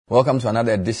Welcome to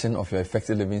another edition of your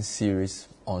Effective Living series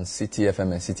on City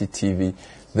FM and City TV.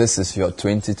 This is your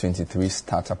 2023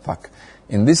 Starter Pack.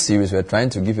 In this series, we're trying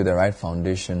to give you the right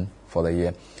foundation for the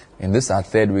year. In this, our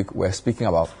third week, we're speaking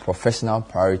about professional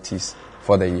priorities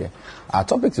for the year. Our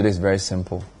topic today is very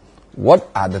simple. What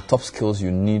are the top skills you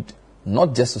need,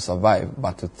 not just to survive,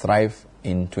 but to thrive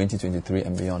in 2023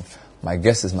 and beyond? My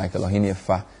guest is Michael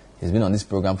Ohene-Fa. He's been on this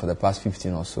program for the past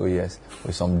 15 or so years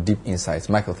with some deep insights.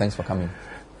 Michael, thanks for coming.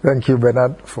 Thank you,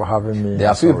 Bernard, for having me. There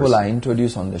are few people I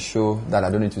introduce on the show that I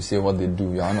don't need to say what they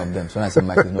do. You're one of them. So when I say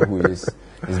Michael, you know who he is.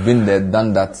 He's been there,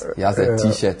 done that. He has a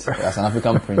T-shirt. He has an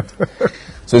African print.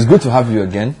 So it's good to have you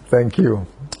again. Thank you.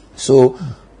 So,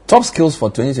 top skills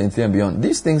for 2023 and beyond.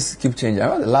 These things keep changing. I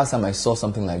remember the last time I saw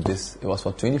something like this, it was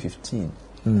for 2015.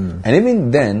 And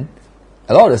even then,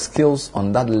 a lot of the skills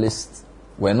on that list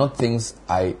were not things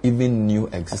I even knew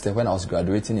existed when I was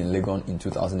graduating in Legon in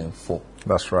 2004.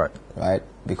 That's right. Right?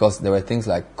 Because there were things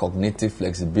like cognitive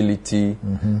flexibility,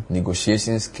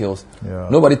 negotiation skills. Yeah.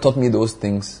 Nobody taught me those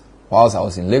things whilst I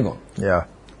was in Legon. Yeah.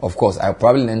 Of course, I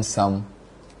probably learned some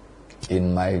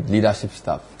in my leadership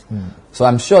staff. So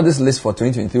I'm sure this list for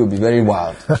 2023 will be very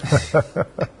wild.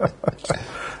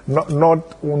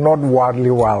 Not wildly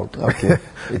wild. Okay.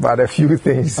 But a few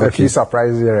things, a few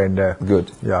surprises here and there.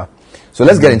 Good. Yeah. So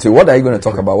let's get into it. What are you going to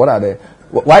talk about?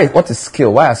 What is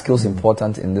skill? Why are skills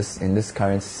important in this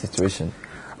current situation?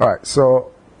 All right.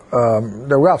 So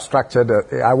the way I've structured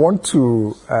it, I want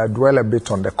to dwell a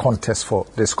bit on the context for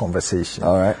this conversation.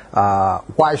 All right.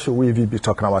 Why should we be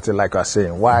talking about it like I was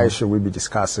saying? Why should we be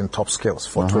discussing top skills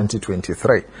for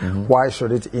 2023? Why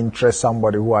should it interest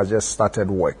somebody who has just started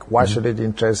work? Why should it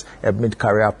interest a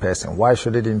mid-career person? Why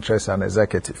should it interest an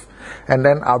executive? And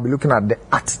then I'll be looking at the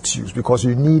attitudes, because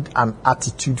you need an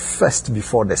attitude first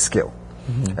before the skill.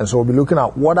 And so we'll be looking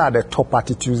at what are the top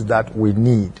attitudes that we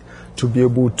need to be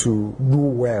able to do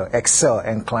well, excel,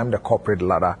 and climb the corporate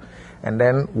ladder. And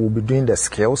then we'll be doing the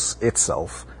skills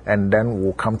itself, and then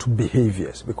we'll come to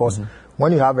behaviors. Because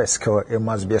when you have a skill, it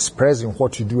must be expressed in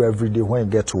what you do every day when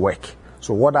you get to work.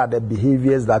 So what are the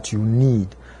behaviors that you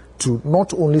need to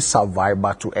not only survive,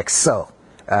 but to excel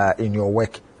in your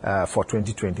work for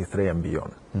 2023 and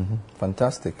beyond?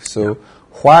 Fantastic. So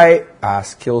why are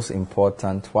skills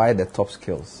important? Why the top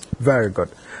skills? Very good.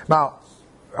 Now,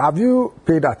 have you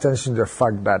paid attention to the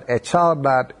fact that a child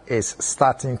that is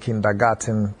starting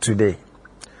kindergarten today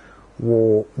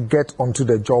will get onto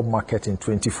the job market in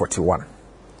 2041?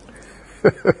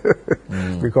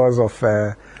 Because of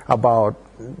about,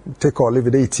 take or leave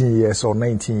it, 18 years or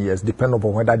 19 years, depending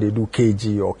upon whether they do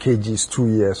KG or KG is 2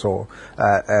 years or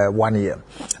 1 year.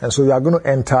 And so you are going to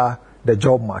enter the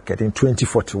job market in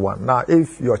 2041. Now,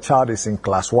 if your child is in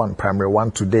class 1, primary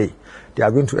 1 today, they are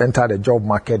going to enter the job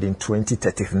market in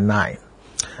 2039.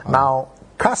 Now,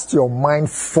 cast your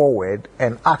mind forward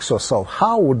and ask yourself,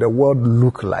 how would the world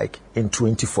look like in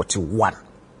 2041?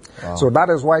 So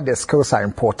that is why the skills are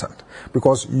important,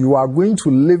 because you are going to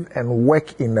live and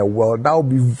work in a world that will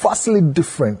be vastly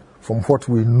different from what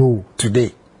we know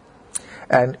today.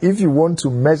 And if you want to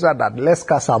measure that, let's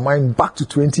cast our mind back to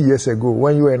 20 years ago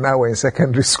when you and I were in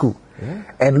secondary school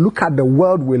and look at the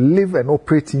world we live and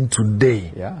operate in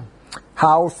today.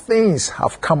 How things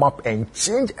have come up and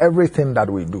changed everything that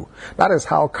we do. That is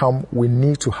how come we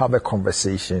need to have a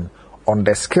conversation on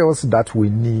the skills that we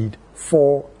need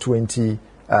for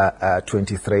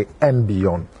 2023 and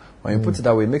beyond. When you put it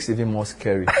that way, it makes it even more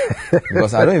scary.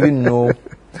 Because I don't even know.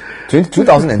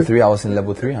 2003, I was in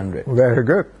level 300. Very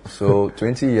good. So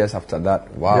 20 years after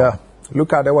that, wow. Yeah.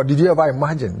 Look at the world. Did you ever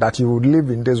imagine that you would live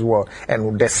in this world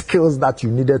and the skills that you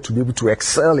needed to be able to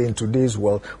excel in today's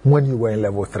world when you were in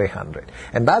level 300?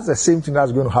 And that's the same thing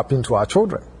that's going to happen to our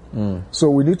children. So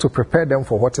we need to prepare them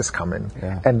for what is coming.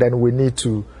 And then we need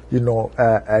to,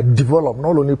 develop,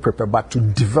 not only prepare, but to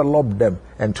develop them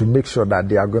and to make sure that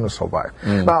they are going to survive.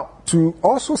 Now, to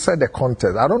also set the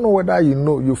context, I don't know whether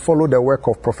you follow the work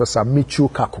of Professor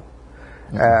Michio Kaku.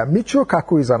 Michio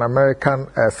Kaku is an American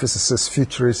physicist,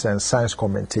 futurist, and science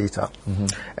commentator.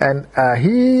 And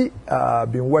he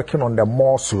been working on the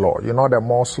Moore's Law. You know the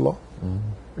Moore's Law?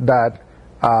 That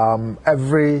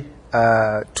every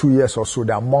 2 years or so,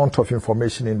 the amount of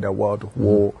information in the world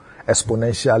will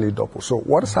exponentially double. So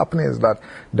what is happening is that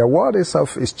the world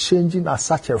itself is changing at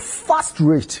such a fast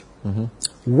rate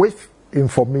with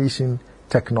information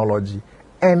technology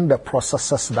and the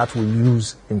processes that we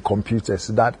use in computers,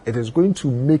 that it is going to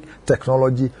make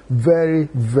technology very,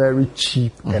 very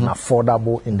cheap and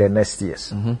affordable in the next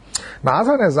years. Now, as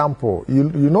an example, you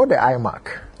know the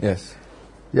iMac? Yes.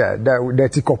 Yeah, the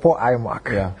Tikopo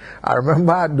iMac. Yeah. I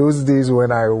remember those days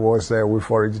when I was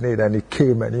with Originate and it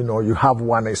came and, you have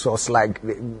one, it was like,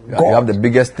 you have the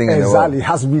biggest thing in the world. Exactly. It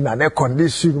has been an air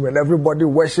conditioning when everybody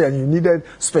was here and you needed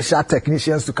special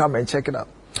technicians to come and check it out.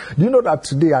 Do you know that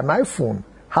today an iPhone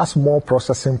has more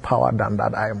processing power than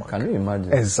that iMac? Can you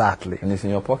imagine? Exactly. And it's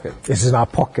in your pocket. It's in our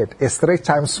pocket. It's 3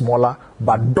 times smaller,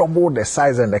 but double the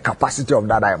size and the capacity of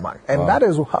that iMac. And that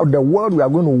is how the world we are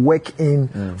going to work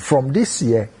in from this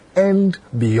year and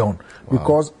beyond. Wow.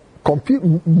 Because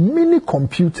mini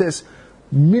computers,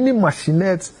 mini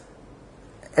machinettes,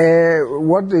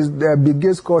 what is the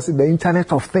biggest cause? The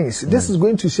Internet of Things. This is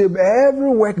going to shape every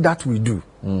work that we do.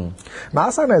 Now,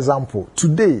 as an example,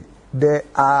 today, there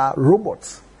are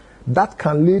robots that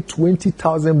can lay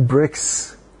 20,000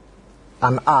 bricks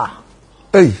an hour.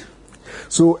 Hey.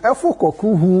 So Efo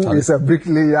Koku, who is a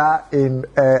bricklayer in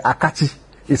Akachi,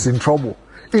 is in trouble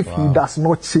if he does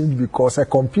not change, because a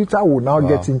computer will now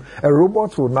get him, a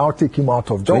robot will now take him out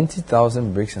of job.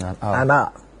 20,000 bricks in an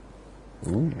hour.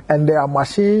 Ooh. And there are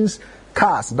machines,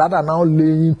 cars that are now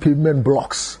laying pavement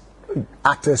blocks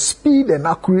at a speed and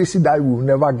accuracy that we will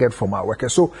never get from our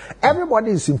workers. So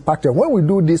everybody is impacted. When we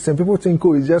do this, and people think,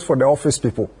 it's just for the office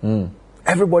people.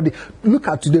 Everybody, look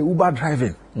at today, Uber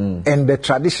driving and the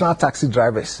traditional taxi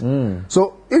drivers.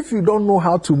 So if you don't know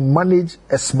how to manage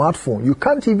a smartphone, you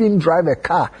can't even drive a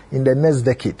car in the next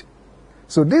decade.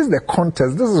 So this is the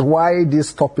context. This is why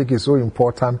this topic is so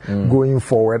important going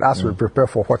forward as we prepare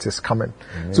for what is coming.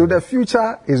 So the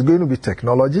future is going to be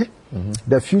technology.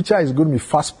 The future is going to be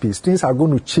fast-paced. Things are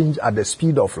going to change at the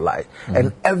speed of light.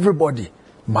 And everybody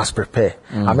must prepare.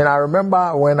 I mean, I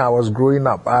remember when I was growing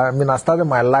up, I started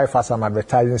my life as an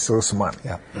advertising salesman.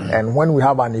 Yeah. And when we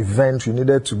have an event, you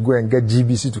needed to go and get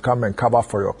GBC to come and cover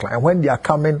for your client. And when they are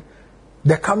coming,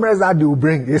 the cameras that they will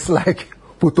bring, it's like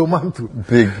Potomantu.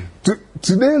 Big.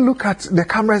 Today, look at the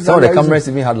cameras. Some of the cameras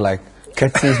even had like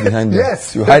curtains behind them.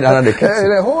 Yes. You hide under the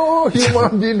curtain. The whole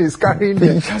human being is carrying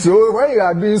it. So when you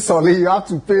are doing solid, you have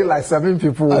to pay like 7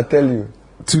 people. I tell you.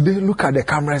 Today, look at the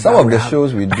cameras. Some of the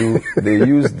shows we do, they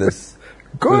use this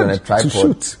on a tripod, to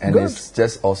shoot. And it's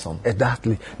just awesome.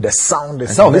 Exactly. The sound is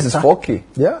and some of this is 4K.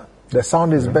 Yeah. The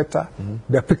sound is better.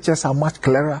 The pictures are much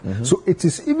clearer. So it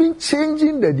is even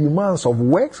changing the demands of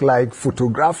works like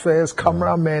photographers,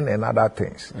 cameramen, and other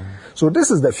things. So this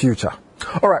is the future.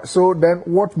 All right. So then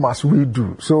what must we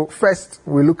do? So first,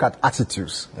 we look at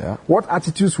attitudes. Yeah. What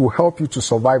attitudes will help you to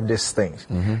survive these things?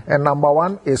 And number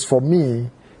one is, for me,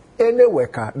 any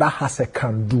worker that has a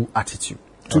can-do attitude.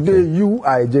 Today, you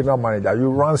are a general manager, you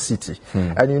run City,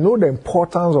 and you know the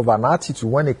importance of an attitude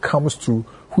when it comes to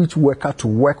which worker to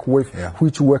work with,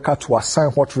 which worker to assign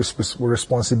what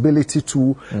responsibility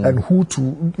to, and who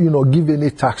to, give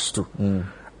any task to.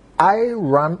 I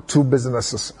ran 2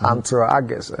 businesses until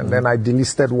August, and then I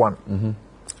delisted one.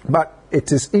 But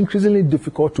it is increasingly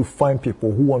difficult to find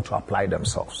people who want to apply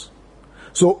themselves.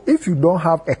 So if you don't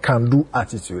have a can-do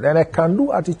attitude, and a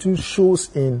can-do attitude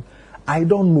shows in, I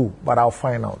don't know, but I'll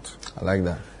find out. I like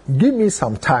that. Give me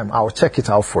some time, I'll check it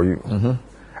out for you.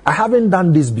 I haven't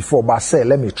done this before, but say,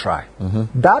 let me try.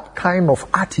 That kind of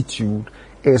attitude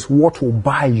is what will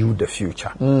buy you the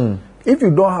future. If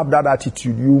you don't have that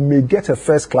attitude, you may get a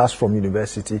first class from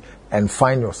university and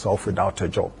find yourself without a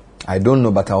job. I don't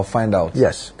know, but I'll find out.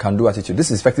 Yes. Can-do attitude. This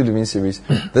is Effective Living Series.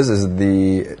 This is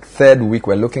the 3rd week.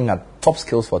 We're looking at top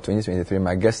skills for 2023.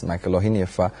 My guest, Michael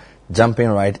Ohiniefa, jumping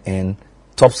right in.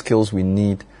 Top skills we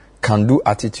need. Can-do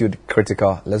attitude,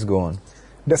 critical. Let's go on.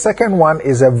 The second one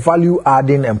is a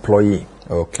value-adding employee.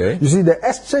 Okay. You see, the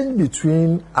exchange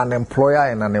between an employer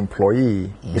and an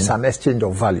employee is an exchange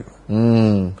of value.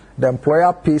 The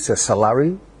employer pays a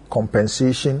salary,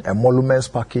 compensation, emoluments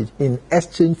package in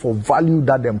exchange for value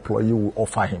that the employee will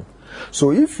offer him.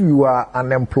 So if you are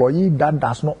an employee that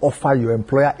does not offer your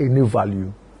employer any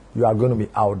value, you are going to be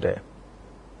out there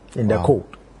in the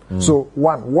cold. So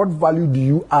one, what value do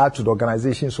you add to the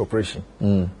organization's operation?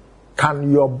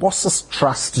 Can your bosses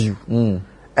trust you?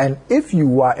 And if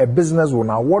you are a business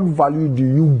owner, what value do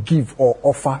you give or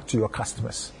offer to your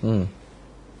customers?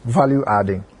 Value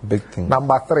adding. Big thing.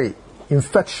 Number 3,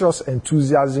 infectious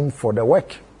enthusiasm for the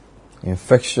work.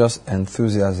 Infectious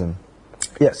enthusiasm.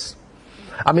 Yes.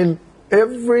 I mean,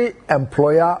 every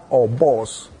employer or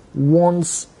boss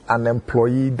wants an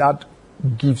employee that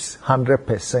gives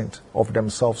 100% of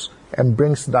themselves and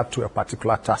brings that to a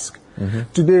particular task.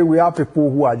 Today, we have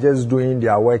people who are just doing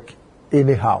their work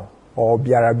anyhow, or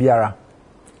biara.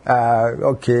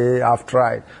 Okay, I've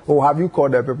tried. Oh, have you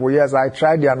called the people? Yes, I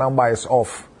tried, their number is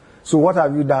off. So what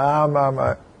have you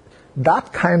done?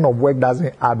 that kind of work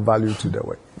doesn't add value to the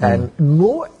work. And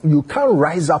no, you can't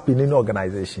rise up in any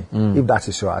organization if that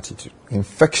is your attitude.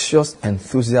 Infectious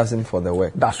enthusiasm for the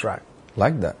work. That's right.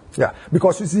 Like that. Yeah,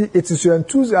 because you see, it is your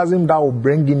enthusiasm that will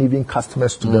bring in even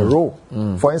customers to the role.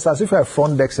 For instance, if you're a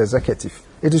front desk executive,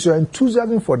 it is your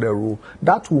enthusiasm for the role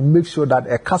that will make sure that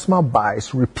a customer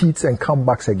buys, repeats, and comes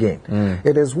back again.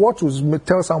 It is what will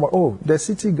tell someone, oh, the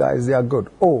city guys, they are good.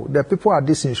 Oh, the people at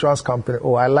this insurance company,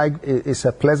 oh, I like, it's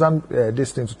a pleasant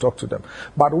this thing to talk to them.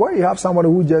 But when you have somebody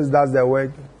who just does their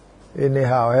work,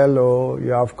 anyhow, hello,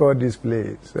 you have called this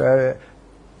place.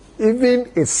 Even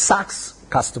it sacks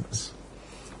customers.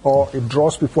 Or it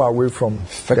draws people away from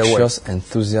infectious the work.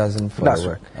 Enthusiasm for That's the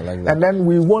work. Right. I like that. And then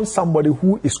we want somebody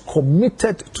who is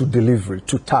committed to delivery,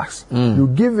 to task. You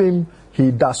give him, he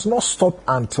does not stop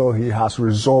until he has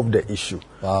resolved the issue.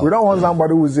 Wow. We don't want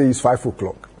somebody who says it's 5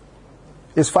 o'clock.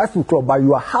 It's 5 o'clock, but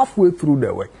you are halfway through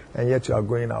the work, and yet you are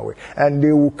going away. And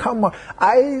they will come.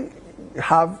 I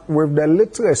have, with the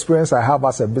little experience I have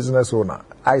as a business owner,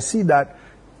 I see that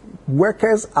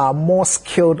workers are more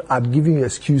skilled at giving you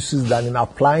excuses than in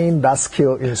applying that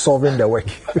skill in solving the work.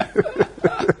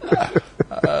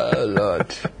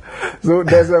 Lord. So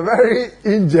there's a very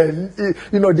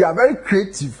they are very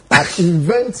creative at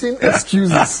inventing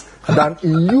excuses than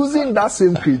in using that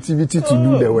same creativity to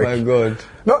do the work. Oh my God.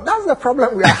 No, that's the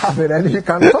problem we are having. And you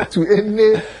can talk to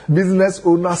any business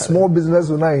owner, small business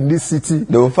owner in this city.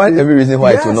 They will find every reason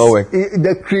why it will not work.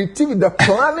 The creativity, the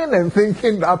planning and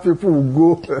thinking that people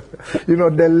will go,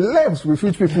 the lengths with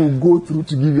which people will go through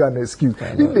to give you an excuse.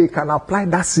 If they can apply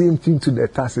that same thing to their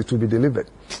task, it will be delivered.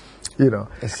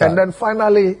 And then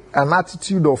finally, an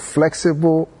attitude of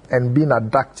flexible and being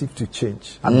adaptive to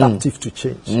change.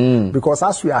 Because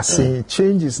as we are saying,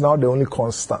 change is now the only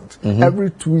constant.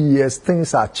 Every 2 years,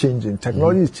 things are changing.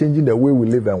 Technology is changing the way we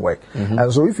live and work.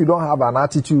 And so if you don't have an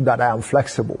attitude that I am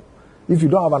flexible, if you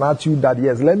don't have an attitude that,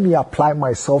 yes, let me apply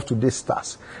myself to this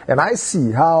task. And I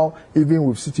see how, even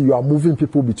with City, you are moving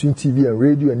people between TV and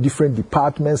radio and different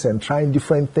departments and trying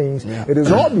different things. Yeah. It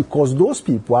is all because those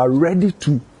people are ready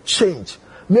to change.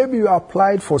 Maybe you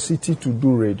applied for City to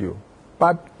do radio,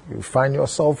 but you find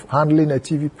yourself handling a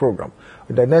TV program.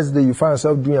 The next day you find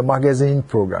yourself doing a magazine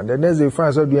program. The next day you find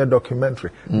yourself doing a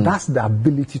documentary. That's the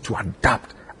ability to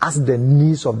adapt as the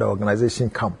needs of the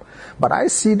organization come. But I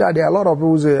see that there are a lot of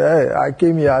people who say, hey, I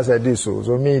came here as a this, so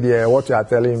media, what you are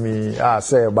telling me,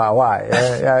 say about why.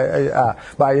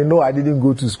 But I didn't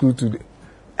go to school today.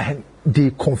 And they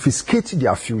confiscate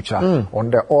their future on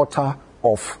the altar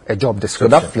of a job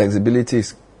description. So that flexibility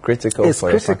is critical it's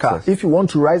for critical. your success. If you want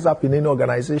to rise up in any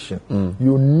organization,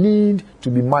 you need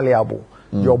to be malleable.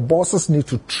 Your bosses need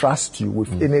to trust you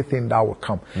with anything that will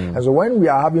come. And so when we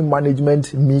are having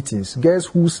management meetings, guess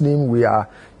whose name we are,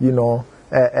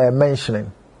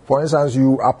 mentioning? For instance,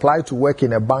 you apply to work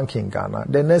in a bank in Ghana.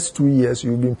 The next 2 years,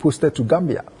 you've been posted to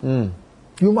Gambia.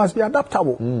 You must be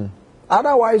adaptable.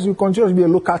 Otherwise, you continue to be a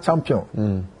local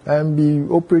champion and be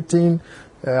operating.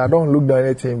 I don't look at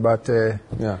anything, but I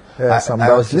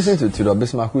was listening to Theodore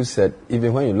Bismarck, who said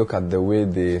even when you look at the way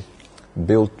they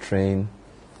build train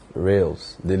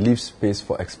rails, they leave space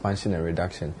for expansion and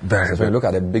reduction. So when you look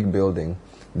at a big building,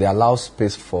 they allow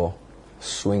space for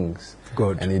swings.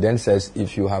 Good. And he then says,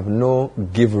 if you have no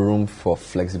give room for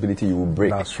flexibility, you will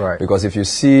break. That's right. Because if you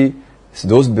see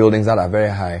those buildings that are very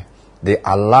high, they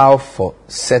allow for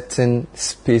certain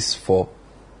space for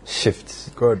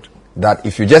shifts. Good. That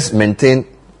if you just maintain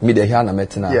when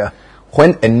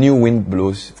a new wind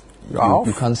blows,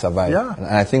 you can't survive. Yeah. And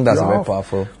I think that's very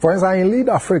powerful. For instance, in Lead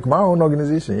Africa, my own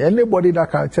organization, anybody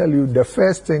that can tell you the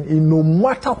first thing, no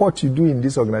matter what you do in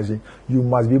this organization, you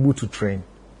must be able to train.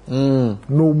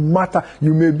 No matter,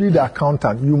 you may be the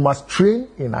accountant, you must train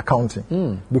in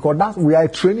accounting. Because we are a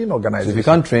training organization. So if you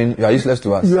can't train, you are useless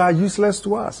to us. You are useless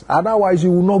to us. Otherwise,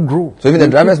 you will not grow. So even the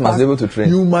drivers must be able to train.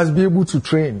 You must be able to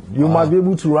train. You must be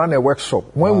able to run a workshop.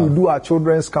 When we do our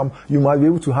children's camp, you must be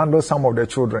able to handle some of the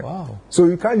children. Wow. So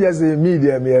you can't just say, me,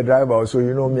 a driver, so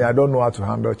me, I don't know how to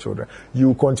handle children.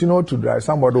 You continue to drive,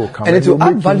 somebody will come. And it will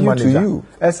add value to you.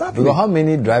 Exactly. Because how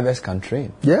many drivers can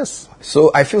train? Yes.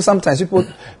 So I feel sometimes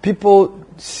people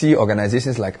see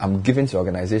organizations like I'm giving to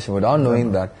organization without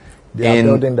knowing that they are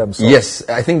building themselves. Yes,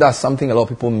 I think that's something a lot of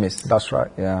people miss. That's right.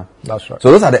 Yeah. That's right.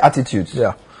 So those are the attitudes.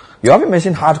 Yeah. You haven't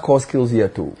mentioned hardcore skills here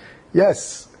too.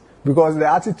 Yes. Because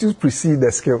the attitudes precede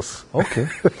the skills. Okay.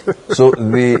 So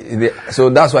so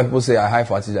that's why people say I hire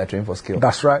for attitude, I train for skill.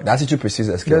 That's right. The attitude precedes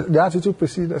the skill. The attitude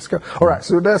precedes the skill. All right.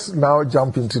 So let's now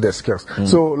jump into the skills.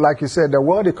 So like you said, the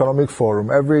World Economic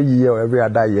Forum, every year or every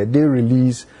other year, they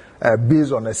release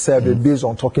based on a survey, based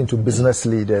on talking to business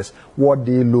leaders, what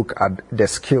they look at the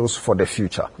skills for the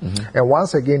future. And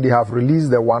once again, they have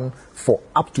released the one for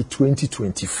up to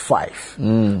 2025.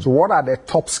 So what are the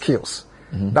top skills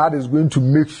that is going to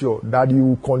make sure that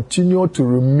you continue to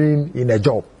remain in a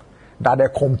job, that a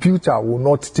computer will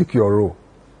not take your role?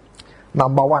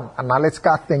 Number 1,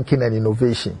 analytical thinking and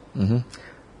innovation.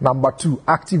 Number 2,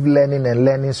 active learning and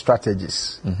learning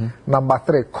strategies. Number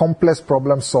 3, complex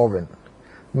problem solving.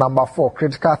 Number 4,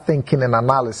 critical thinking and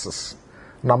analysis.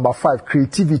 Number 5,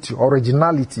 creativity,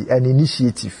 originality, and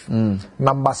initiative.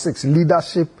 Number 6,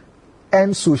 leadership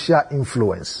and social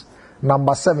influence.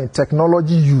 Number 7,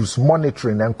 technology use,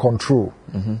 monitoring and control.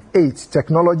 8,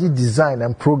 technology design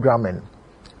and programming.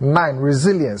 9,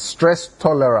 resilience, stress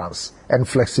tolerance and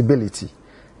flexibility.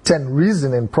 10,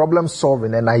 reasoning, problem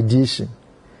solving and ideation.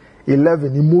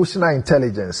 11, emotional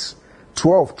intelligence.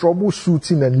 12,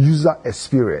 troubleshooting and user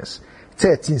experience.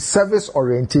 13, service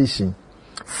orientation.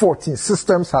 14,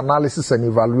 systems analysis and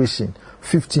evaluation.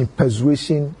 15,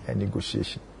 persuasion and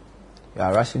negotiation. You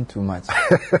are rushing too much.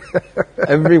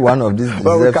 Every one of these deserves...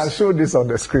 Well, we can show this on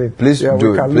the screen. Please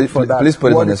do it. Please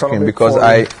put it on the screen, because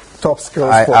top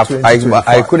skills for 2025.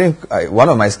 I couldn't... one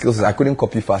of my skills is I couldn't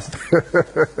copy fast.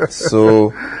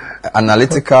 So,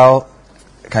 analytical...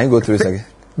 Can you go through it again?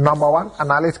 Number 1,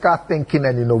 analytical thinking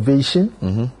and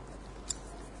innovation.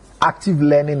 Active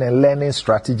learning and learning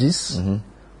strategies.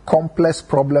 Complex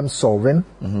problem solving.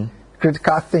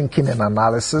 Critical thinking and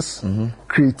analysis.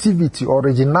 Creativity,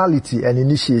 originality and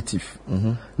initiative.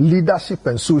 Leadership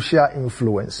and social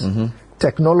influence.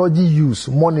 Technology use,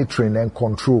 monitoring and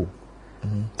control.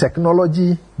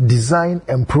 Technology design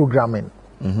and programming.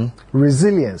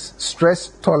 Resilience, stress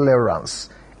tolerance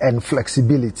and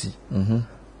flexibility.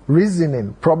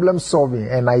 Reasoning, problem solving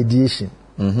and ideation.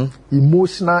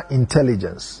 Emotional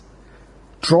intelligence.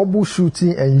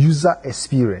 Troubleshooting and user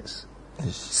experience.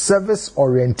 Service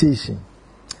orientation.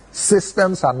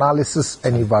 Systems analysis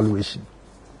and evaluation.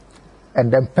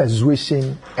 And then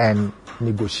persuasion and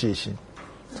negotiation.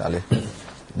 Charlie,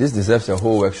 this deserves a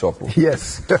whole workshop.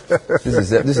 Yes.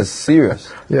 This is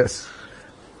serious. Yes.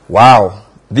 Wow.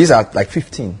 These are like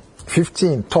 15.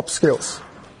 15 top skills.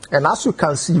 And as you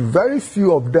can see, very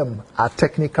few of them are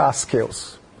technical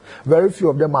skills. Very few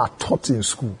of them are taught in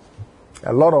school.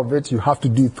 A lot of it you have to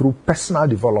do through personal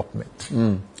development.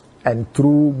 And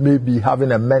through maybe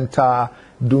having a mentor,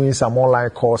 doing some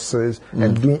online courses,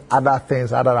 and doing other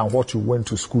things other than what you went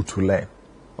to school to learn.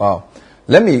 Wow.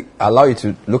 Let me allow you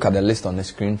to look at the list on the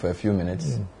screen for a few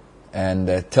minutes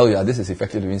and tell you that this is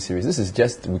Effective Living Series. This is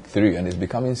just week 3 and it's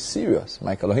becoming serious.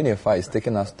 Michael Ohene-Efa is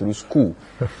taking us through school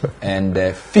and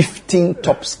 15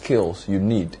 top skills you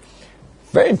need.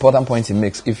 Very important point he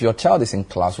makes. If your child is in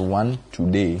class 1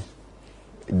 today,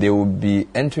 they will be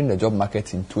entering the job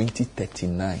market in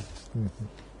 2039.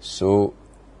 So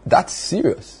that's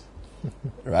serious,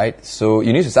 right? So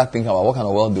you need to start thinking about what kind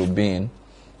of world they'll be in.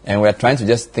 And we're trying to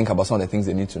just think about some of the things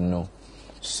they need to know.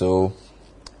 So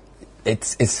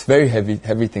it's very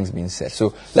heavy things being said.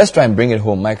 So let's try and bring it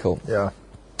home, Michael. Yeah.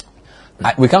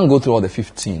 We can't go through all the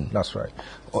 15. That's right.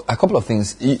 A couple of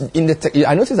things.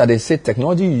 I noticed that they say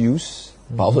technology use,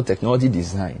 but also technology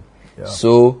design. Yeah.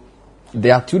 So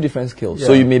there are 2 different skills. Yeah.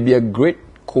 So you may be a great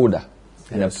coder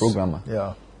and a programmer.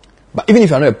 Yeah. But even if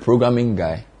you're not a programming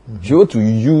guy, you have to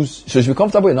use, so you should be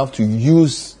comfortable enough to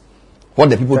use what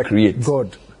the people create.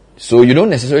 Good. So you don't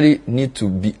necessarily need to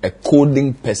be a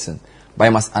coding person, but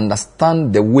you must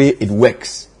understand the way it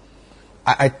works.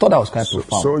 I thought that was quite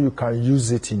profound. So you can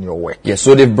use it in your work. Yes,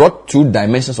 so they've brought 2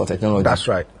 dimensions of technology. That's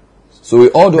right. So we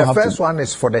all don't have to... The first one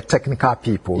is for the technical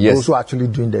people, those who are actually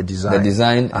doing the design. The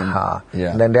design.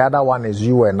 And then the other one is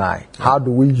you and I. How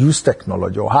do we use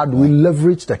technology, or how do we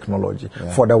leverage technology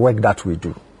for the work that we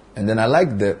do? And then I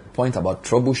like the point about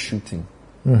troubleshooting.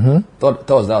 Thought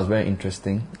that was very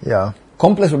interesting. Yeah.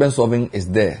 Complex problem solving is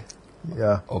there.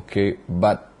 Yeah. Okay,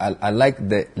 but I like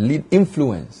the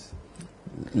influence,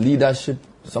 leadership.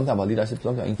 Something about leadership.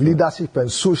 Something about influence. Leadership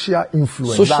and social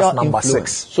influence. That's number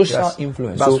 6. Social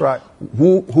influence. That's right.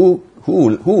 Who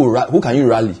can you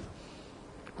rally?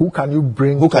 Who can you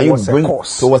bring?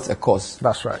 Towards a cause?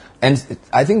 That's right. And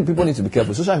I think people need to be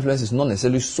careful. Social influence is not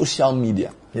necessarily social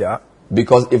media. Yeah.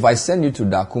 Because if I send you to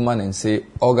Dakuman and say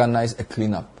organize a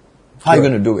cleanup, how are you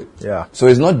going to do it? Yeah. So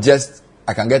it's not just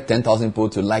I can get 10,000 people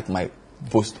to like my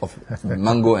post of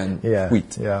mango and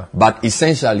wheat. Yeah. But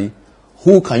essentially,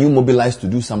 who can you mobilize to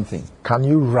do something? Can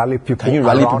you rally people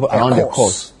around the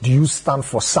cause? Do you stand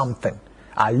for something?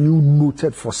 Are you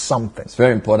noted for something? It's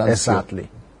very important. Exactly.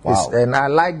 Wow. And I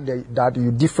like that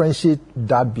you differentiate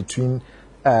that between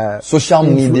social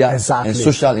media exactly. and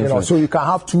social influence. So you can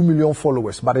have 2 million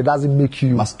followers, but it doesn't make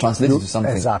you must translate into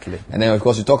something. Exactly. And then of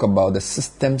course you talk about the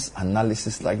systems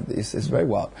analysis like this. It's very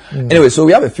wild. Anyway, so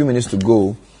we have a few minutes to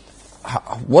go.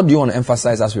 What do you want to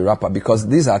emphasize as we wrap up? Because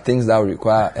these are things that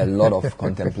require a lot of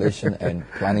contemplation and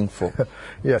planning for.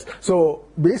 Yes. So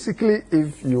basically,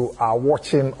 if you are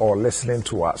watching or listening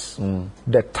to us,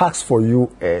 the task for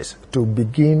you is to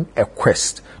begin a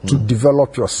quest to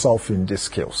develop yourself in these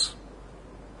skills.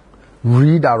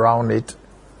 Read around it,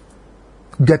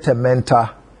 get a mentor,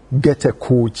 get a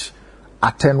coach,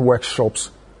 attend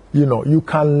workshops. You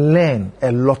can learn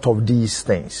a lot of these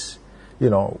things.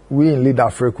 We in Lead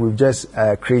Africa, we've just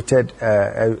created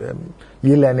a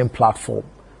e-learning platform,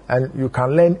 and you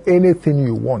can learn anything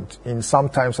you want in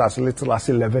sometimes as little as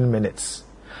 11 minutes.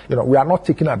 We are not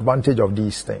taking advantage of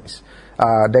these things.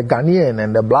 The Ghanaian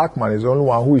and the black man is the only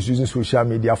one who is using social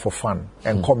media for fun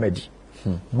and comedy.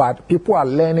 But people are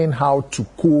learning how to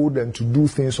code and to do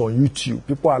things on YouTube.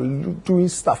 People are doing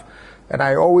stuff. And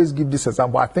I always give this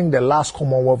example. I think the last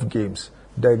Commonwealth Games,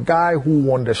 the guy who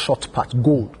won the shot put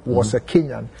gold was a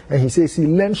Kenyan. And he says he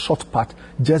learned shot put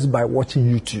just by watching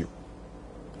YouTube.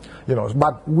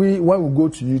 But when we go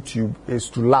to YouTube, it's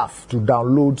to laugh, to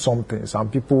download something, some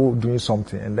people doing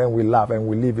something, and then we laugh and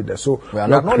we leave it there. So we are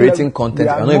not creating content, we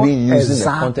are not even using the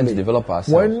content to develop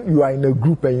ourselves. When you are in a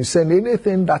group and you send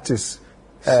anything that is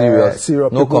serious,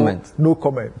 no comment. No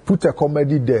comment. Put a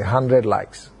comedy there, 100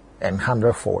 likes and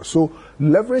 100 forward. So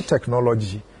leverage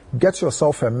technology. Get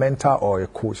yourself a mentor or a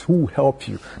coach who will help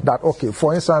you. That, okay,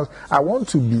 for instance, I want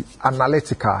to be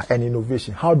analytical and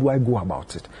innovation. How do I go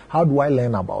about it? How do I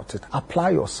learn about it? Apply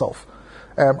yourself.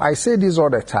 I say this all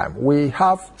the time. We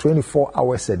have 24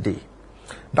 hours a day.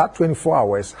 That 24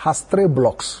 hours has 3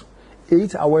 blocks.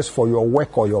 8 hours for your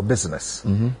work or your business.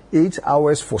 8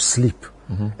 hours for sleep.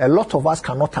 A lot of us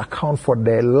cannot account for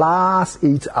the last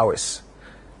 8 hours.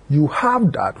 You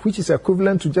have that, which is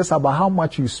equivalent to just about how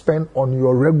much you spend on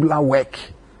your regular work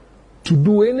to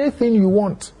do anything you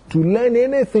want, to learn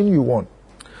anything you want.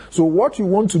 So what you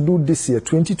want to do this year,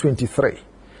 2023,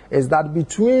 is that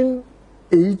between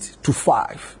 8 to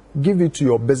 5, give it to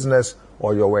your business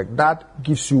or your work. That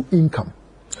gives you income.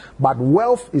 But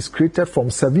wealth is created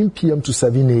from 7 p.m. to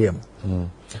 7 a.m.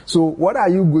 So what are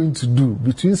you going to do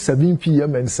between 7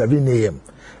 p.m. and 7 a.m.?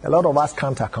 A lot of us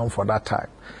can't account for that time.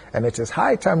 And it is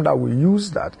high time that we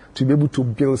use that to be able to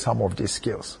build some of these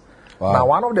skills. Wow. Now,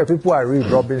 one of the people I read,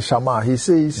 Robin Sharma, he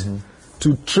says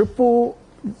to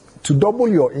double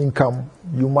your income,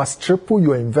 you must triple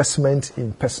your investment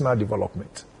in personal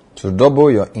development. To double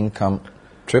your income,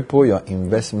 triple your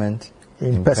investment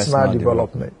in personal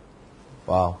development.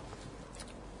 Wow.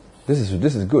 This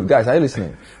is good. Guys, are you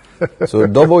listening? So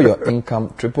double your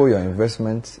income, triple your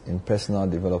investment in personal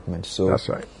development. So that's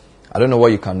right. I don't know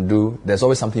what you can do. There's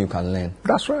always something you can learn.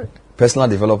 That's right. Personal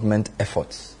development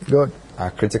efforts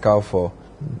are critical for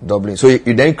doubling. So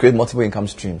you then create multiple income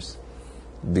streams.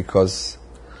 Because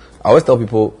I always tell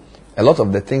people, a lot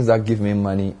of the things that give me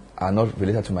money are not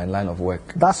related to my line of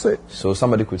work. That's it. So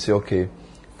somebody could say, okay,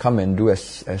 come and do a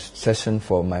session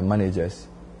for my managers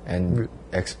and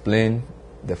explain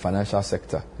the financial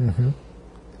sector.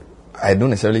 I don't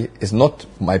necessarily, it's not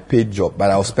my paid job,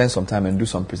 but I'll spend some time and do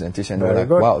some presentation. They're like,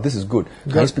 wow, this is good.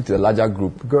 Can you speak to the larger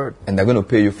group? Good. And they're going to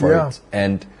pay you for it.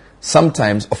 And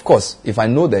sometimes, of course, if I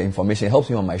know the information, it helps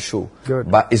me on my show.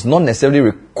 Good. But it's not necessarily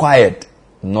required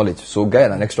knowledge. So get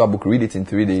an extra book, read it in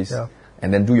 3 days,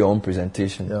 and then do your own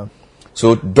presentation.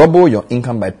 So double your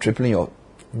income by tripling your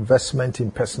investment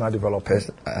in personal development.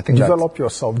 I think develop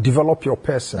yourself, develop your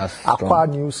person, acquire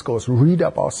new skills, read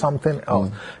about something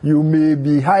else. You may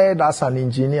be hired as an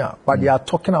engineer, but they are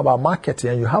talking about marketing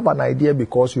and you have an idea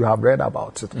because you have read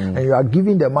about it. And you are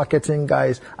giving the marketing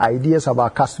guys ideas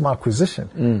about customer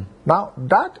acquisition. Now,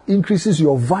 that increases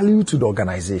your value to the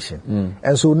organization.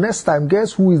 And so next time,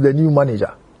 guess who is the new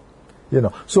manager?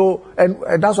 So, and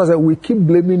that's why I said we keep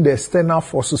blaming the external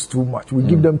forces too much. We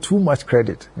give them too much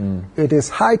credit. It is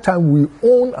high time we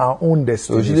own our own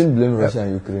destiny. So you didn't blame Russia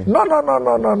and Ukraine? No.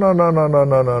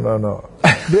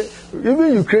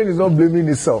 Even Ukraine is not blaming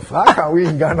itself. How can we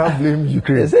in Ghana blame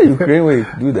Ukraine? They say Ukraine will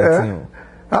do that thing.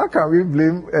 How can we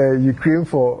blame Ukraine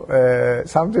for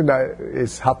something that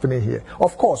is happening here?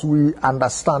 Of course, we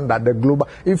understand that the global,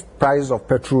 if price of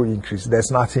petrol increase,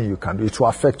 there's nothing you can do. It will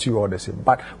affect you all the same.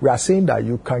 But we are saying that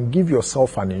you can give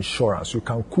yourself an insurance. You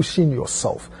can cushion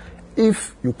yourself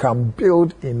if you can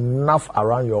build enough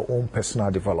around your own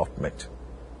personal development.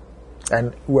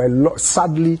 And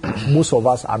sadly, most of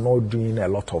us are not doing a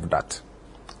lot of that.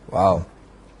 Wow.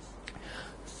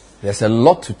 There's a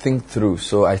lot to think through,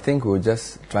 so I think we'll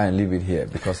just try and leave it here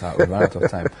because we've run out of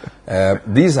time.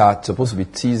 These are supposed to be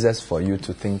teasers for you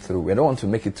to think through. We don't want to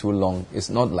make it too long.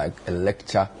 It's not like a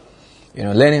lecture. You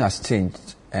know, learning has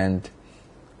changed, and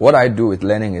what I do with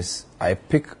learning is I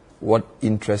pick what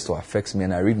interests or affects me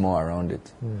and I read more around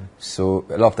it. So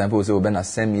a lot of times people say, "Oh, Ben,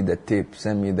 send me the tape,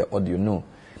 send me the audio." No.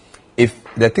 If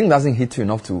the thing doesn't hit you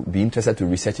enough to be interested to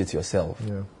research it yourself,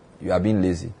 you are being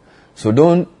lazy. So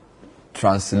don't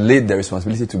translate the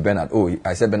responsibility to Bernard. Oh,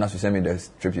 I said Bernard should send me the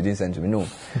script, you didn't send to me. No.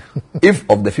 If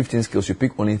of the 15 skills you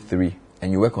pick only 3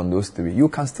 and you work on those 3, you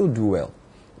can still do well.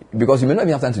 Because you may not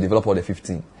even have time to develop all the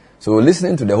 15. So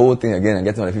listening to the whole thing again and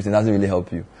getting on the 15 doesn't really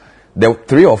help you. The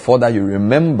 3 or 4 that you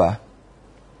remember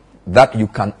that you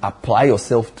can apply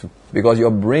yourself to. Because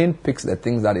your brain picks the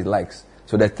things that it likes.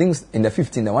 So the things in the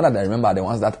 15, the one that I remember are the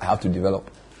ones that I have to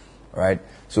develop. Right?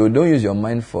 So don't use your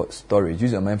mind for storage.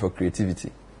 Use your mind for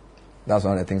creativity. That's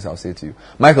one of the things I'll say to you.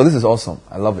 Michael, this is awesome.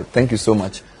 I love it. Thank you so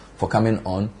much for coming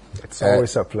on. It's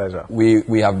always a pleasure.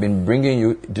 We have been bringing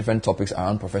you different topics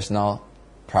around professional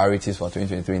priorities for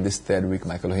 2023 in this 3rd week.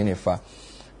 Michael Ohenefa,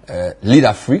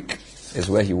 Leader Freak is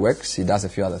where he works. He does a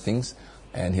few other things,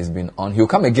 and he's been on. He'll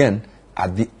come again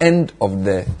at the end of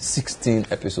the 16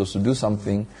 episodes to do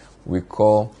something we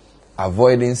call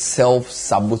avoiding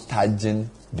self-sabotaging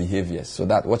behaviors. So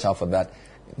that watch out for that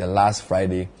the last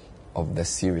Friday of the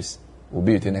series. We'll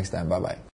be with you next time. Bye-bye.